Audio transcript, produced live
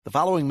The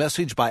following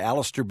message by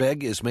Alistair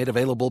Begg is made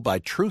available by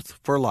Truth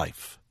for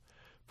Life.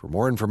 For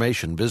more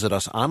information, visit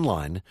us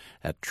online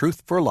at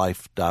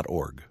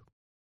truthforlife.org.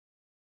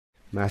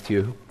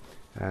 Matthew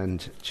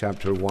and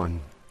chapter 1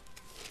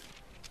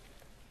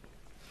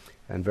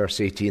 and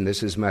verse 18.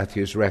 This is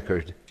Matthew's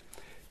record.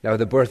 Now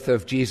the birth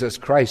of Jesus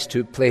Christ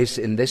took place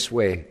in this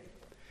way.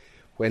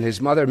 When his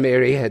mother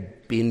Mary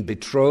had been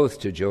betrothed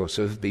to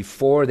Joseph,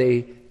 before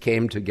they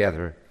came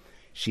together,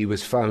 she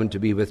was found to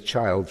be with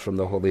child from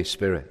the Holy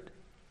Spirit.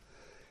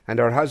 And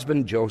her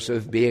husband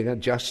Joseph, being a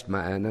just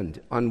man and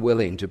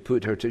unwilling to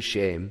put her to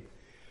shame,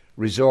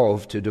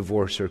 resolved to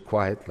divorce her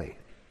quietly.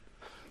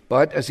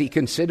 But as he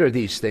considered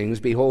these things,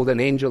 behold, an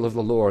angel of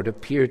the Lord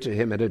appeared to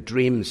him in a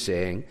dream,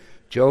 saying,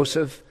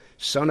 Joseph,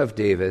 son of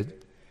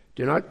David,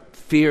 do not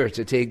fear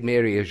to take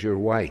Mary as your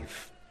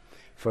wife,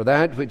 for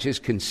that which is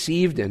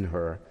conceived in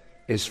her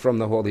is from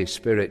the Holy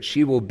Spirit.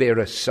 She will bear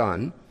a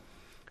son,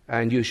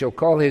 and you shall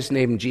call his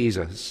name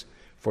Jesus,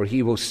 for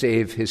he will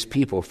save his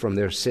people from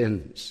their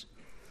sins.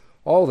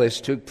 All this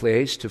took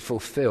place to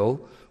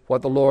fulfill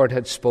what the Lord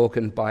had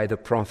spoken by the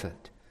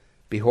prophet.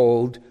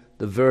 Behold,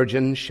 the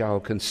virgin shall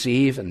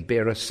conceive and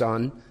bear a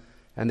son,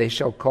 and they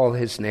shall call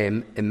his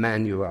name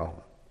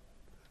Emmanuel,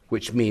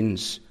 which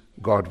means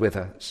God with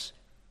us.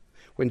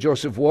 When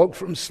Joseph woke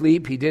from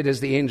sleep, he did as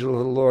the angel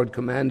of the Lord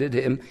commanded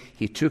him.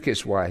 He took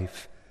his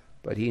wife,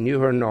 but he knew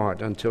her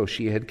not until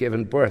she had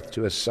given birth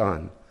to a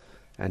son,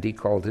 and he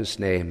called his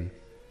name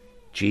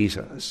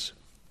Jesus.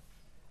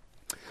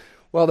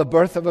 Well, the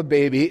birth of a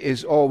baby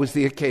is always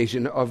the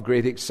occasion of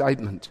great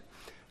excitement,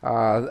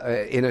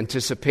 in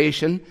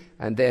anticipation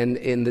and then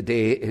in the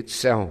day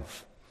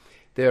itself.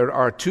 There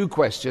are two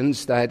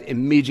questions that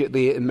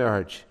immediately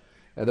emerge.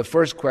 The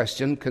first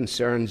question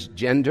concerns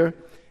gender.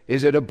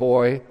 Is it a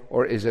boy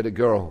or is it a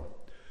girl?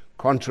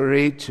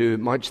 Contrary to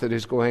much that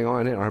is going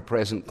on in our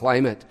present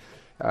climate,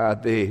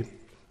 the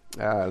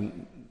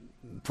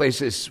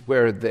places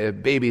where the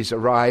babies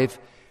arrive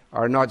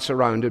are not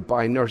surrounded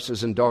by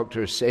nurses and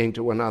doctors saying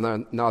to one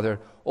another,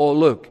 oh,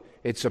 look,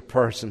 it's a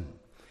person.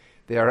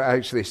 They are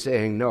actually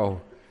saying,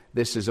 no,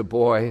 this is a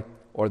boy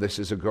or this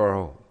is a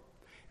girl.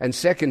 And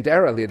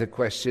secondarily, the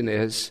question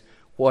is,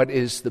 what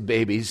is the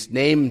baby's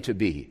name to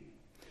be?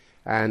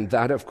 And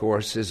that, of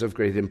course, is of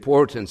great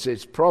importance.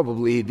 It's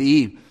probably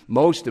the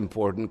most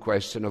important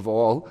question of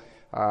all.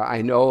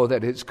 I know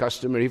that it's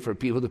customary for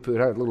people to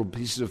put out little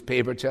pieces of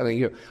paper telling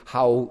you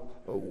how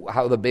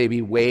the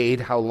baby weighed,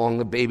 how long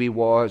the baby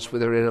was,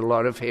 whether it had a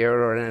lot of hair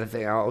or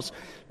anything else.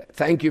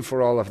 Thank you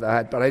for all of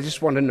that, but I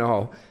just want to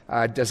know,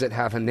 does it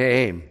have a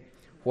name?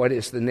 What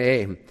is the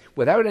name?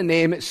 Without a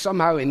name, it's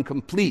somehow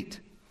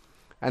incomplete.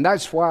 And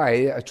that's why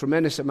a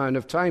tremendous amount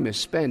of time is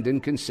spent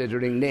in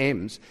considering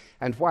names,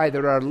 and why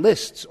there are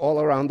lists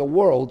all around the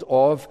world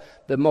of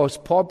the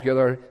most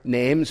popular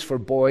names for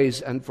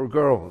boys and for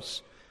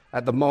girls.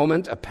 At the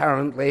moment,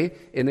 apparently,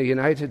 in the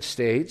United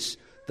States,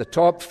 the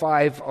top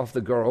 5 of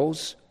the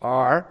girls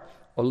are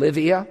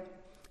Olivia,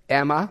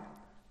 Emma,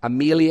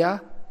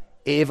 Amelia,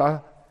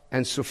 Ava,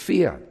 and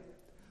Sophia.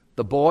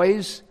 The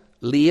boys,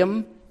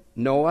 Liam,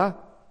 Noah,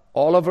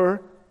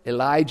 Oliver,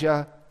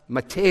 Elijah,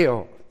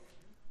 Mateo.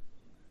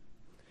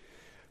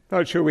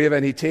 Not sure we have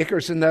any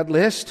takers in that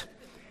list.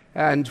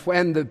 And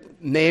when the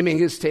naming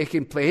is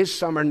taking place,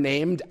 some are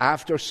named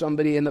after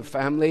somebody in the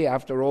family,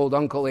 after old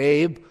Uncle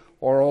Abe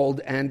or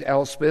old Aunt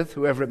Elspeth,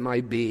 whoever it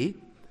might be.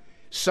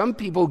 Some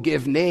people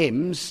give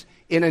names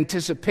in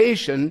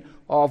anticipation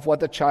of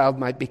what the child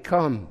might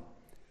become.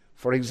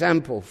 For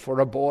example, for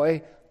a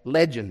boy,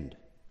 Legend.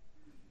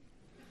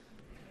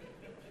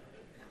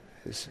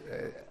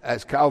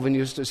 As Calvin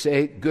used to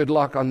say, good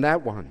luck on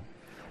that one.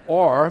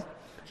 Or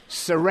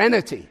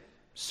Serenity.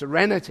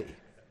 Serenity.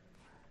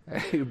 Are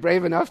you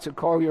brave enough to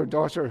call your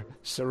daughter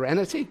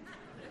Serenity?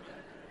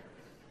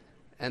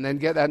 And then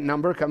get that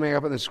number coming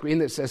up on the screen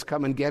that says,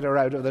 come and get her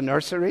out of the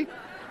nursery?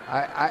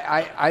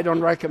 I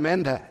don't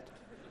recommend that.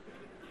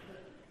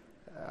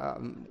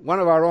 One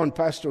of our own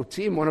pastoral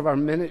team, one of our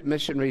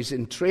missionaries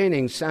in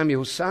training,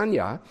 Samuel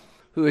Sanya,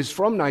 who is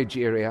from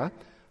Nigeria,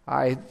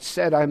 I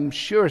said, I'm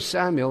sure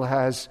Samuel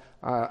has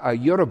a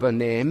Yoruba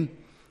name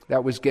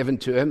that was given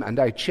to him, and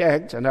I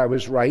checked, and I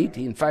was right.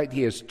 In fact,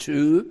 he has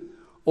 2.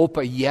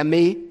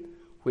 Opayemi,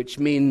 which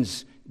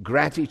means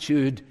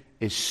gratitude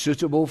is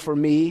suitable for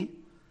me,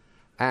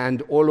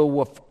 and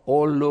Oluwafemi,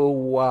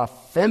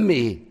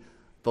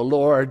 the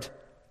Lord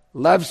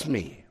loves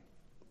me.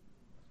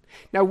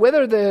 Now,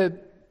 whether the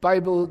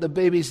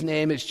baby's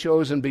name is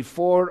chosen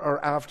before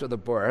or after the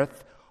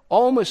birth,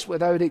 almost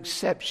without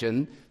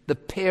exception, the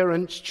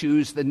parents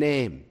choose the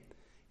name.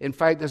 In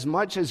fact, as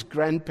much as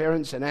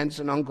grandparents and aunts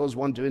and uncles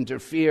want to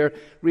interfere,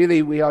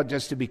 really we ought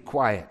just to be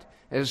quiet.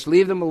 And just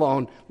leave them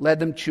alone, let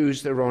them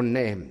choose their own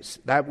names.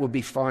 That will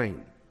be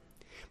fine.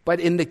 But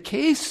in the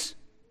case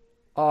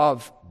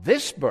of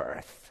this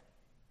birth,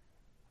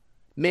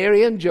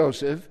 Mary and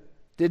Joseph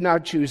did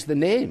not choose the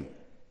name.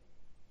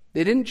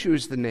 They didn't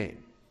choose the name.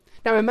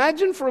 Now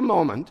imagine for a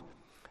moment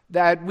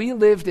that we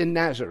lived in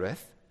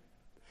Nazareth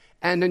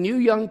And a new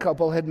young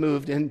couple had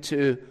moved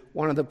into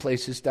one of the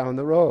places down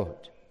the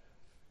road.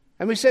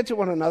 And we said to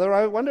one another,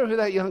 I wonder who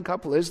that young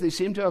couple is. They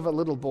seem to have a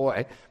little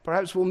boy.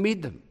 Perhaps we'll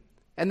meet them.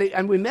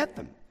 And we met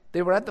them.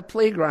 They were at the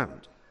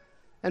playground.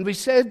 And we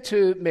said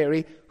to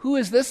Mary, who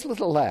is this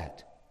little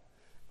lad?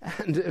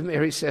 And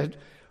Mary said,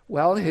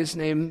 well, his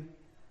name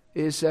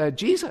is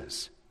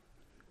Jesus.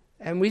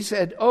 And we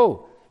said,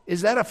 oh,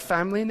 is that a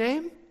family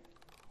name?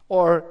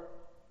 Or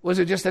was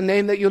it just a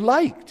name that you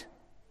liked?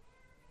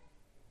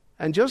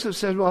 And Joseph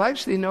said, well,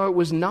 actually, no, it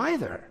was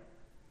neither.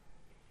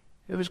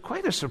 It was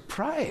quite a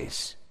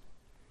surprise.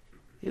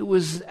 It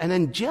was an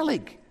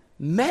angelic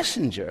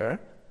messenger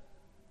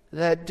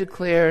that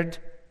declared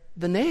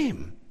the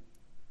name.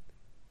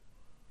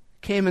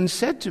 Came and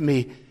said to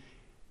me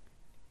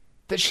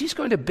that she's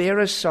going to bear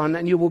a son,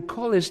 and you will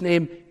call his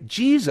name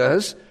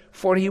Jesus,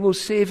 for he will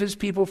save his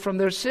people from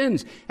their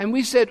sins. And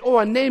we said, oh,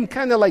 a name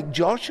kind of like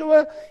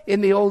Joshua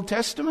in the Old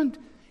Testament?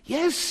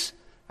 Yes,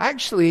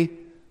 actually,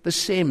 the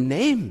same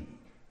name.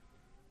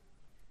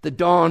 The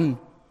dawn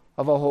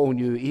of a whole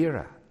new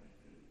era.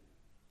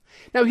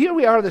 Now, here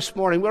we are this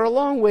morning. We're a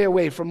long way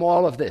away from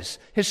all of this,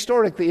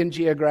 historically and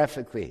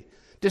geographically.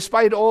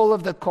 Despite all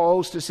of the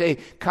calls to say,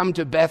 come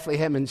to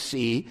Bethlehem and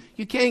see,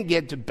 you can't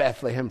get to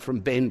Bethlehem from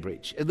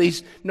Bainbridge, at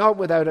least not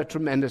without a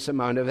tremendous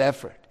amount of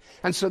effort.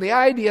 And so the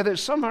idea that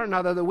somehow or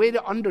another the way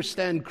to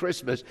understand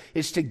Christmas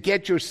is to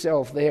get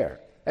yourself there,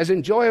 as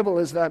enjoyable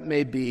as that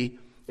may be,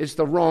 is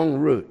the wrong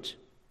route.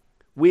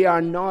 We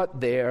are not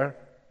there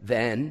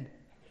then.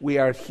 We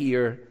are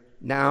here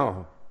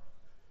now.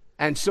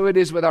 And so it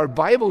is with our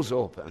Bibles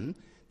open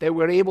that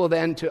we're able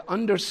then to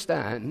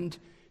understand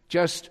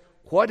just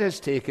what has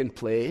taken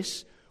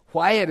place,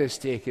 why it has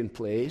taken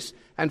place,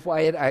 and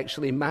why it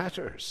actually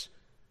matters.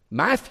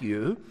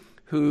 Matthew,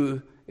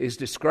 who is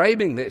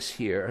describing this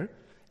here,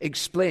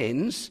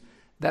 explains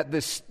that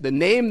the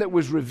name that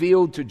was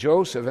revealed to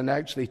Joseph, and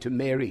actually to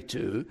Mary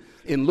too,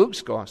 in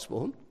Luke's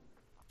Gospel,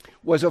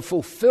 was a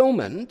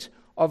fulfillment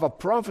of a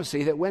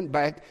prophecy that went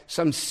back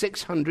some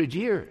 600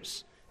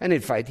 years. And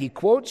in fact, he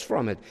quotes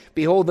from it,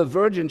 behold, the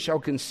virgin shall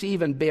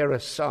conceive and bear a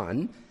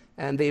son,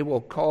 and they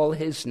will call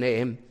his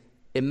name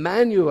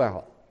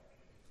Emmanuel.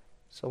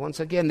 So once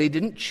again, they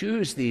didn't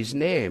choose these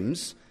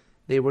names,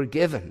 they were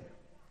given.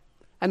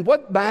 And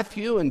what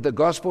Matthew and the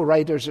gospel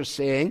writers are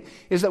saying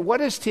is that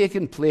what has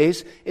taken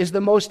place is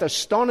the most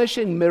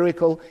astonishing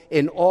miracle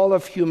in all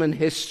of human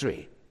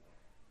history,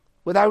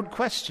 without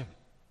question.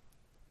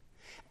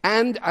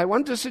 And I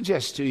want to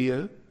suggest to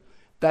you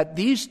that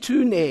these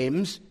two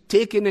names,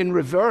 taken in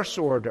reverse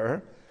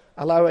order,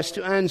 allow us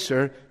to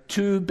answer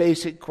two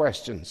basic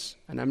questions.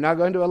 And I'm not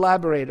going to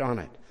elaborate on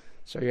it,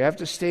 so you have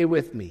to stay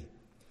with me.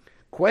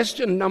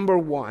 Question number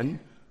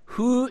one,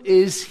 who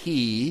is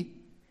he,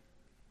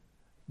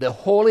 the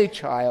holy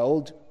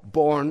child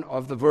born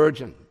of the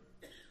Virgin?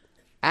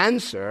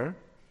 Answer,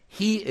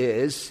 he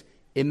is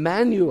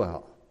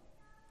Emmanuel.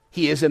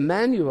 He is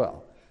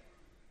Emmanuel.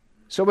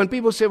 So when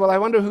people say, well, I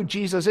wonder who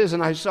Jesus is,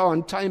 and I saw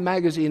in Time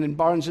magazine and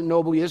Barnes &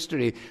 Noble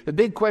yesterday, the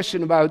big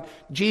question about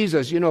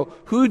Jesus,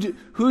 who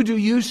do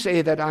you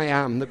say that I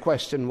am, the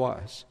question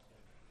was.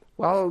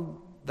 Well,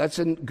 that's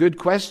a good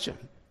question.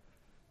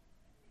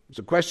 It's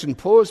a question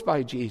posed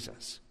by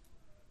Jesus,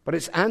 but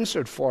it's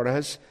answered for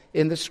us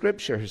in the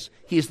Scriptures.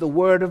 He's the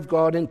Word of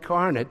God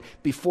incarnate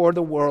before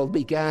the world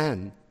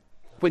began.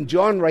 When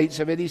John writes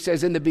of it, he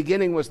says, in the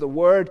beginning was the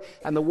Word,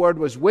 and the Word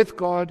was with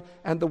God,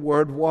 and the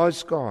Word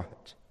was God.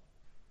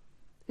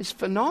 It's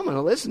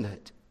phenomenal, isn't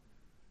it?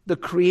 The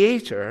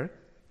Creator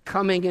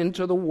coming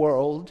into the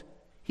world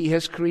he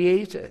has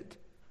created.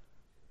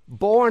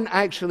 Born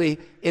actually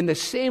in the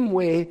same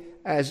way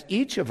as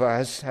each of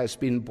us has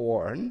been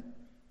born,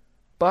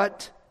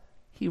 but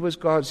he was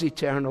God's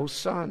eternal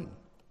Son.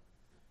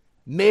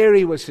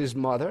 Mary was his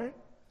mother,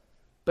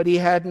 but he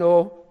had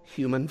no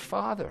human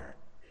father.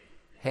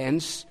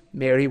 Hence,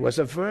 Mary was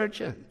a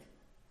virgin.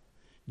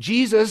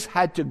 Jesus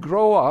had to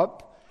grow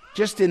up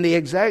just in the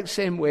exact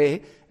same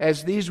way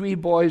as these wee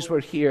boys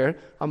were here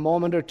a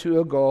moment or two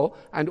ago,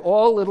 and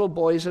all little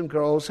boys and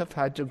girls have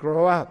had to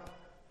grow up,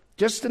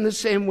 just in the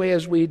same way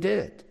as we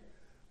did.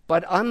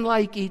 But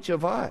unlike each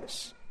of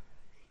us,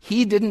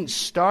 he didn't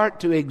start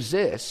to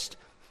exist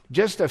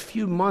just a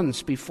few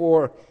months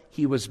before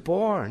he was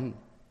born.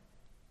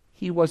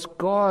 He was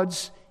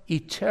God's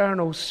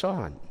eternal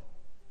Son,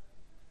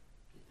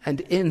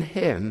 and in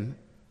him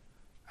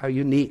a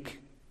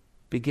unique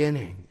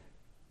beginning.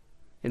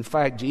 In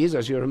fact,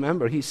 Jesus, you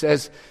remember, he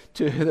says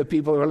to the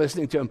people who are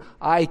listening to him,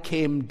 I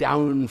came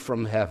down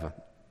from heaven.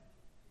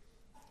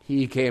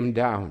 He came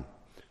down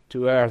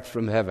to earth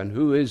from heaven,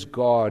 who is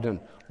God and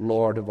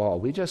Lord of all.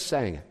 We just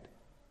sang it.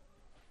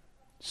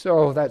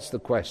 So that's the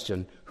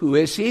question. Who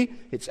is he?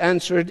 It's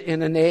answered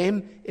in a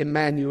name,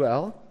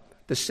 Emmanuel.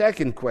 The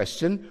second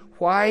question,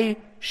 why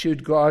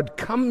should God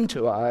come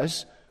to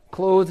us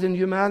clothed in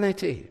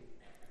humanity?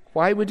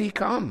 Why would he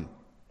come?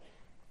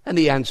 And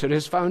the answer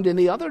is found in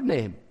the other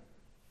name,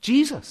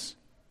 Jesus.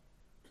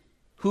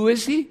 Who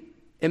is he?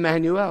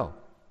 Emmanuel.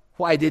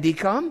 Why did he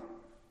come?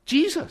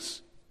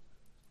 Jesus.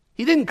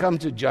 He didn't come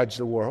to judge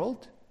the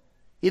world.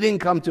 He didn't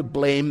come to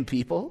blame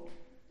people.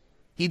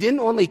 He didn't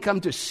only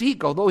come to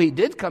seek, although he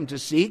did come to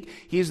seek.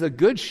 He's the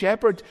good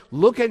shepherd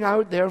looking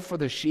out there for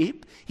the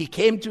sheep. He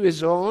came to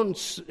his own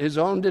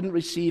didn't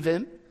receive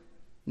him.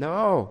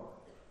 No,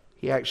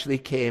 he actually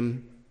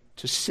came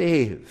to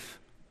save.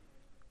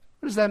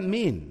 What does that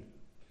mean?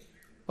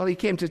 Well, he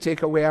came to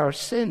take away our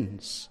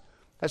sins.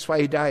 That's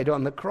why he died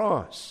on the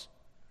cross,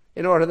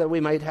 in order that we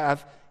might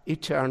have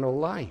eternal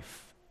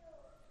life.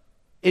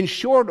 In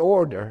short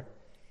order,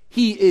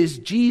 he is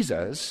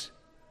Jesus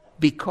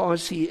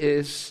because he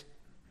is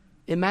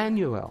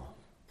Emmanuel.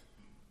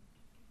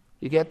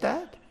 You get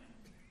that?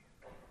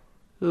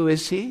 Who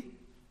is he?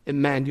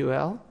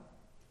 Emmanuel.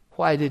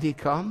 Why did he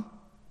come?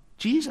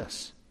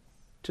 Jesus,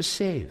 to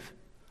save.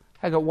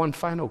 I got one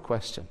final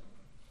question.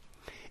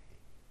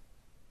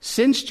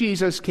 Since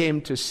Jesus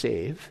came to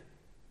save,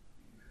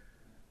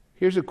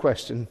 here's a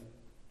question.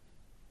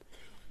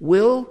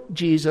 Will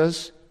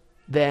Jesus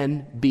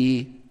then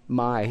be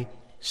my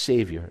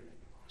Savior?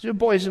 There are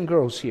boys and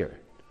girls here.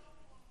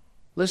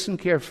 Listen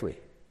carefully.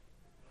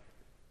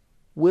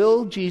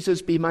 Will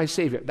Jesus be my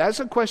Savior?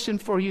 That's a question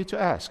for you to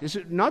ask. Is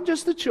it not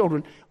just the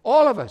children,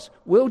 all of us?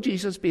 Will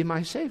Jesus be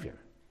my Savior?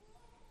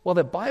 Well,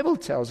 the Bible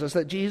tells us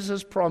that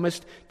Jesus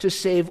promised to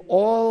save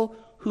all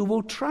who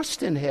will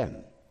trust in him.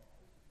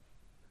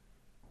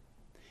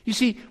 You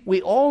see,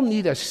 we all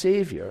need a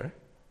Savior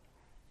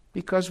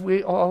because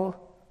we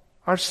all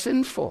are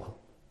sinful.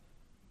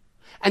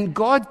 And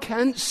God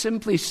can't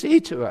simply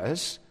say to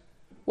us,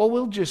 well,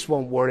 we just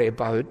won't worry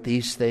about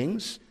these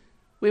things.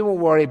 We won't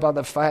worry about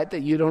the fact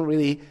that you don't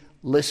really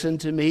listen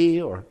to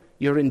me, or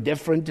you're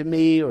indifferent to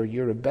me, or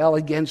you rebel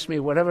against me,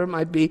 whatever it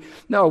might be.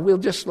 No, we'll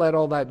just let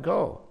all that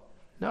go.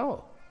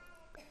 No.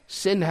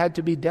 Sin had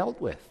to be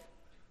dealt with.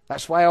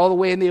 That's why all the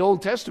way in the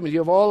Old Testament you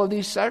have all of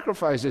these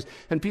sacrifices.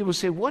 And people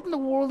say, what in the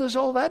world is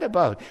all that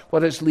about?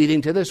 Well, it's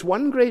leading to this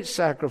one great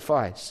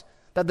sacrifice,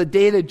 that the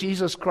day that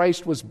Jesus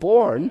Christ was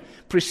born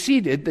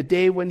preceded the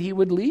day when he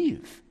would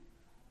leave,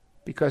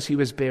 because he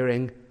was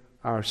bearing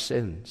our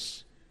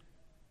sins.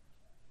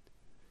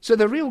 So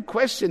the real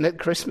question at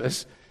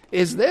Christmas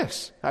is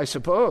this, I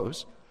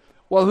suppose.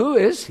 Well, who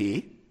is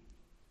he?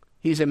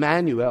 He's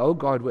Emmanuel,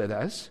 God with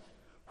us.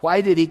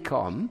 Why did he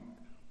come?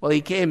 Well, he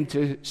came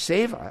to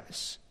save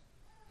us.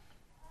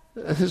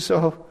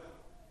 So,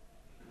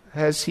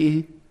 has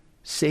he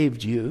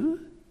saved you?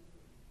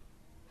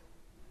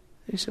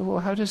 You say, well,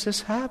 how does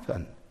this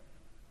happen?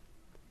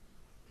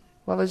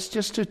 Well, it's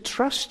just to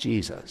trust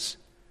Jesus,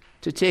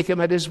 to take him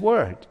at his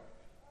word.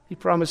 He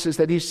promises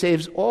that he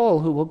saves all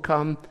who will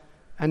come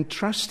and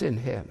trust in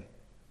him.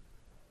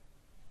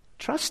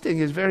 Trusting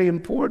is very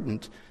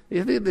important.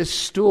 You see this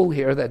stool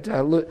here that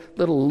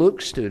little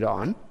Luke stood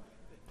on,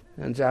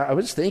 and I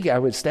was thinking I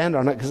would stand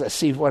on it because I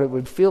see what it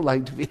would feel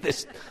like to be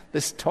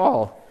this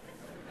tall.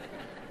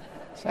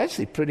 It's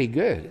actually pretty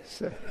good.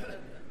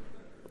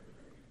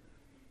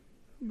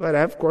 But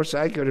of course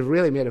I could have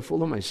really made a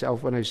fool of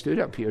myself when I stood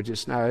up here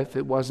just now if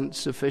it wasn't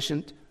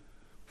sufficient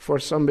for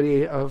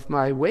somebody of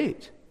my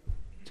weight.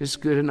 Just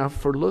good enough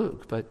for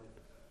Luke, but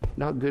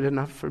not good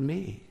enough for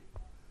me.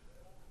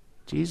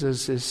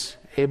 Jesus is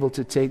able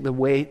to take the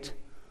weight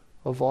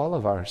of all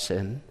of our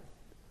sin.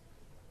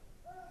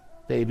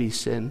 Baby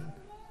sin,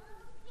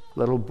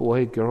 little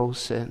boy, girl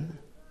sin,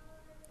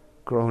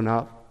 grown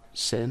up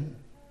sin.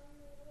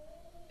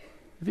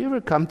 Have you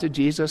ever come to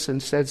Jesus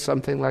and said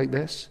something like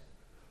this?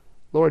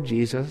 Lord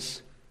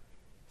Jesus,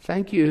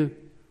 thank you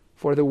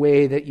for the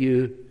way that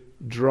you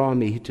draw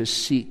me to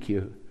seek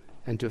you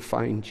and to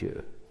find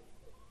you.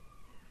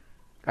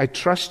 I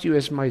trust you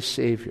as my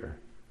Savior.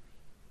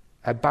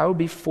 I bow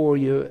before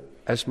you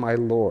as my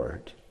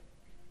Lord.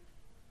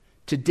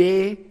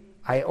 Today,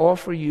 I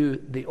offer you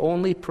the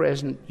only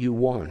present you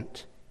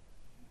want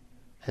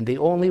and the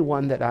only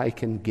one that I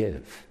can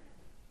give,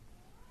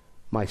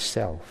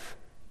 myself.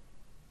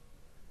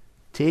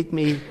 Take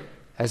me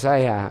as I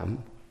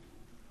am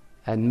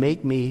and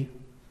make me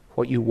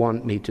what you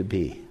want me to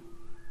be.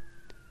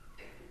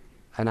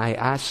 And I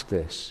ask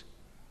this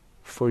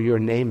for your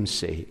name's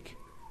sake,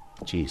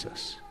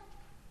 Jesus.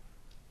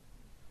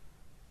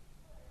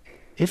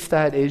 If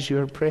that is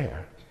your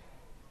prayer,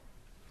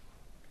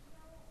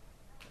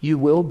 you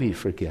will be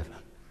forgiven.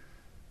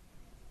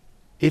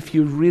 If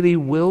you really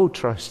will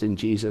trust in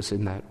Jesus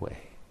in that way,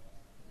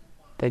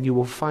 then you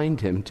will find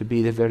him to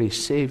be the very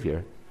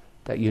Savior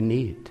that you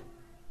need.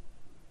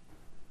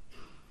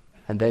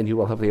 And then you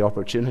will have the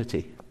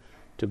opportunity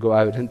to go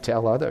out and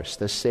tell others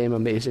the same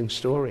amazing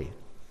story,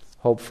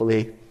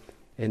 hopefully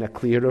in a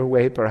clearer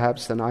way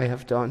perhaps than I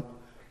have done,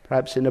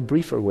 perhaps in a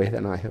briefer way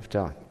than I have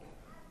done,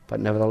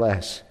 but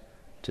nevertheless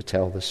to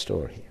tell the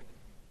story.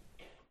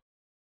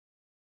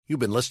 You've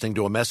been listening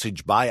to a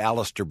message by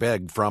Alistair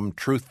Begg from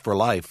Truth for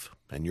Life,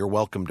 and you're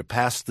welcome to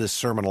pass this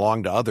sermon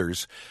along to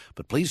others,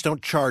 but please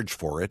don't charge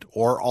for it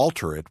or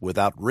alter it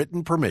without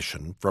written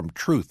permission from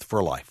Truth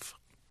for Life.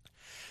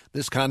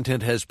 This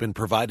content has been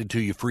provided to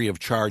you free of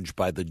charge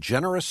by the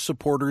generous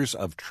supporters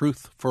of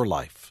Truth for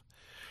Life.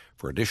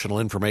 For additional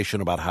information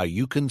about how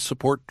you can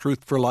support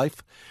Truth for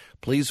Life,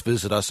 please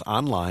visit us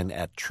online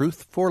at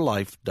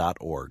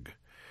truthforlife.org.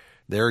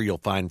 There you'll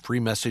find free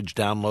message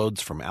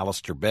downloads from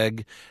Alistair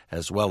Begg,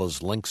 as well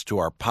as links to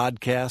our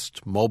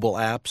podcast, mobile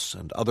apps,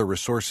 and other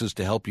resources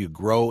to help you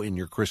grow in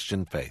your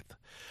Christian faith.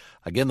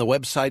 Again, the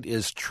website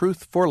is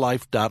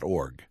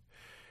truthforlife.org.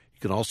 You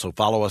can also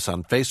follow us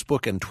on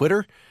Facebook and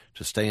Twitter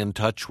to stay in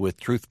touch with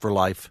Truth for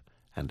Life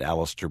and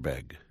Alistair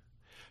Begg.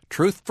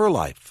 Truth for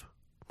Life,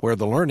 where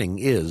the learning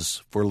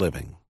is for living.